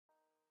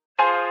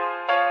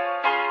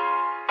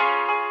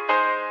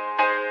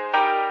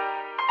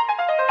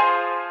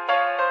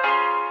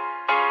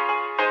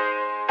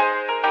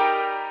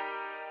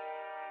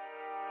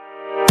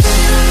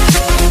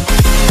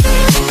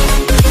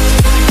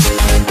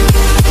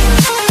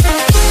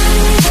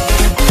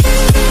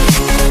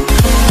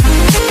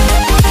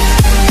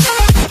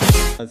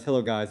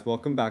Hello guys,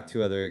 welcome back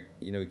to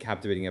another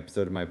captivating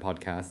episode of my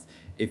podcast.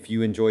 If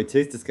you enjoyed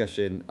today's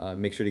discussion,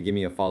 make sure to give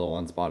me a follow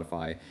on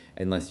Spotify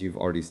unless you've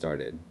already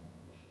started.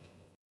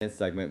 In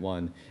segment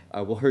one,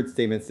 will Hurd's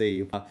statement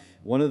say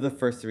one of the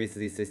first to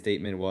recently say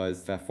statement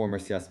was that former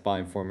CS spy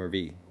and former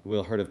V.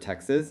 Will Hurd of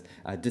Texas.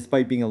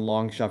 Despite being a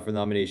long shot for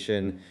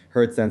nomination,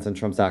 Hurd's stance on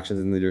Trump's actions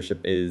and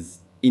leadership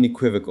is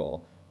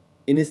unequivocal.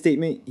 In his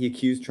statement, he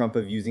accused Trump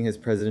of using his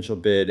presidential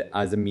bid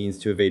as a means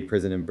to evade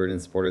prison and burden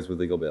supporters with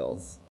legal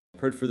bills.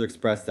 Hurd further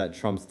expressed that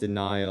Trump's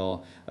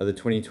denial of the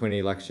 2020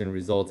 election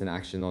results in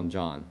action on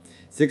John.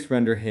 6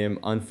 render him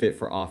unfit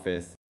for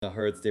office. The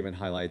Hurd statement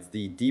highlights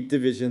the deep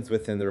divisions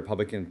within the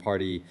Republican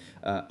Party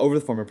over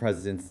the former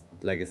president's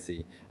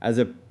legacy. As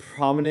a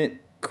prominent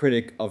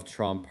critic of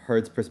Trump,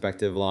 Hurd's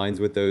perspective aligns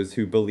with those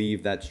who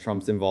believe that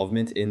Trump's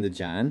involvement in the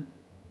Jan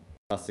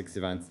 6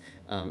 events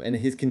and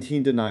his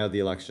continued denial of the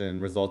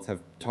election results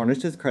have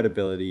tarnished his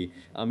credibility,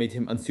 made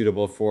him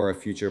unsuitable for a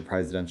future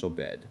presidential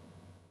bid.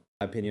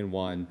 Opinion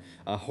 1.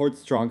 Hurd's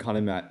strong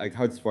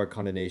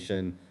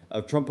condemnation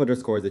of Trump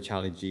underscores the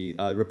challenge the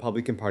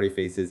Republican Party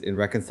faces in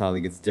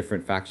reconciling its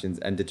different factions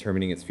and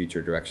determining its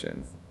future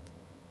directions.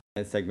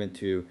 And segment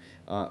 2.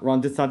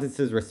 Ron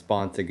DeSantis'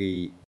 response to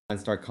in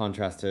stark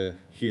contrast to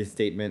his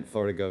statement,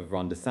 Florida Gov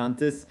Ron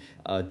DeSantis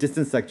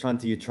distanced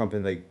to Trump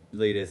in the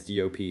latest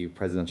GOP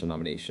presidential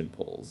nomination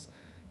polls,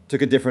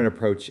 took a different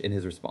approach in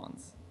his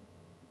response.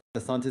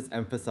 DeSantis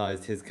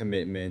emphasized his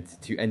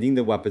commitment to ending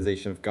the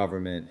weaponization of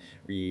government,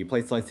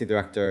 replaced licensing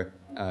director,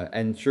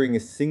 ensuring a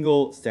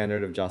single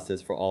standard of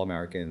justice for all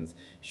Americans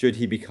should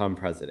he become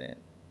president.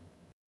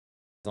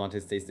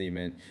 DeSantis'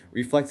 statement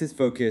reflects his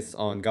focus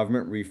on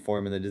government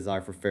reform and the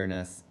desire for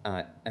fairness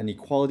and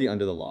equality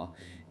under the law.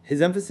 His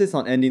emphasis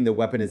on ending the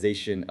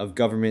weaponization of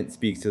government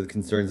speaks to the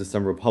concerns of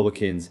some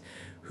Republicans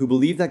who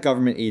believe that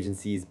government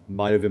agencies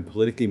might have been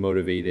politically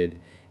motivated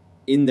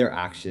in their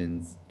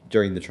actions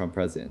during the Trump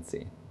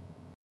presidency.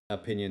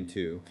 Opinion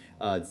 2.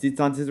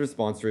 DeSantis'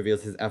 response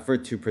reveals his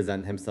effort to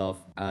present himself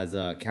as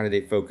a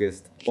candidate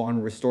focused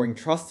on restoring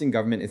trust in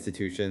government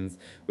institutions,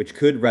 which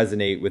could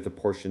resonate with a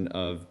portion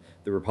of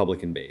the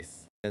Republican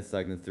base. And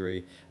segment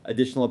 3.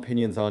 Additional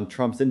opinions on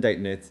Trump's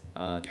indictment,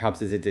 perhaps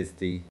his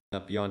identity,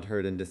 beyond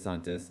Hurd and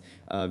DeSantis.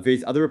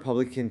 Various other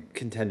Republican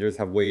contenders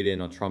have weighed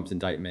in on Trump's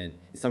indictment.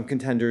 Some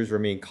contenders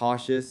remain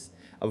cautious,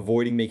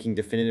 avoiding making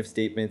definitive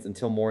statements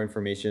until more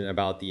information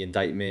about the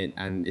indictment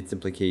and its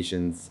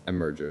implications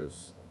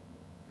emerges.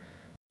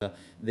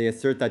 They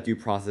assert that due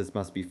process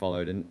must be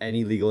followed and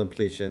any legal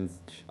implications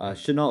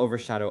should not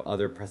overshadow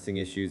other pressing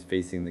issues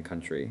facing the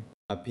country.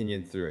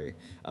 Opinion 3.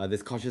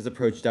 This cautious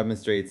approach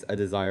demonstrates a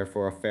desire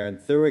for a fair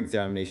and thorough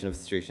examination of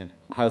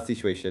the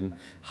situation,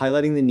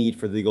 highlighting the need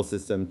for the legal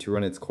system to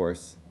run its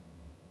course.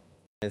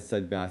 And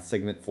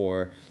segment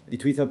 4. The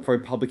tweets of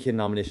Republican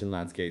nomination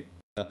landscape.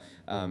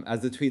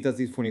 As the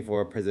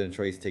 2024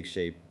 presidential race takes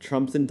shape,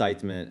 Trump's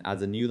indictment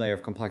adds a new layer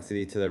of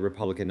complexity to the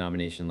Republican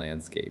nomination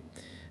landscape.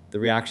 The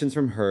reactions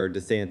from Hurd,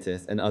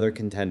 DeSantis, and other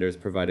contenders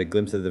provide a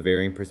glimpse of the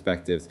varying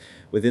perspectives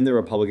within the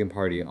Republican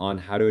Party on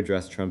how to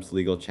address Trump's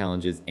legal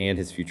challenges and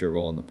his future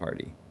role in the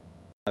party.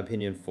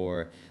 Opinion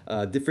 4.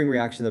 Differing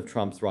reactions of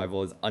Trump's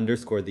rivals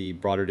underscore the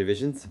broader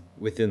divisions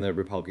within the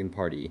Republican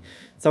Party.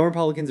 Some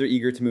Republicans are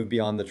eager to move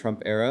beyond the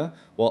Trump era,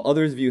 while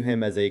others view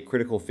him as a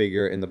critical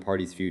figure in the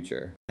party's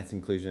future. In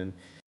conclusion,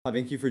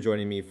 thank you for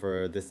joining me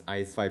for this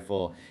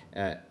insightful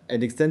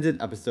and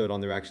extended episode on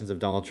the reactions of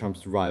Donald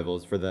Trump's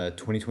rivals for the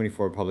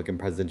 2024 Republican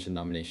presidential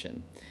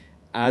nomination.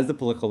 As the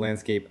political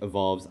landscape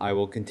evolves, I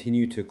will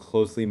continue to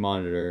closely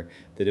monitor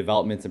the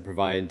developments and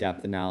provide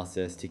in-depth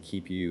analysis to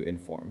keep you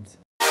informed.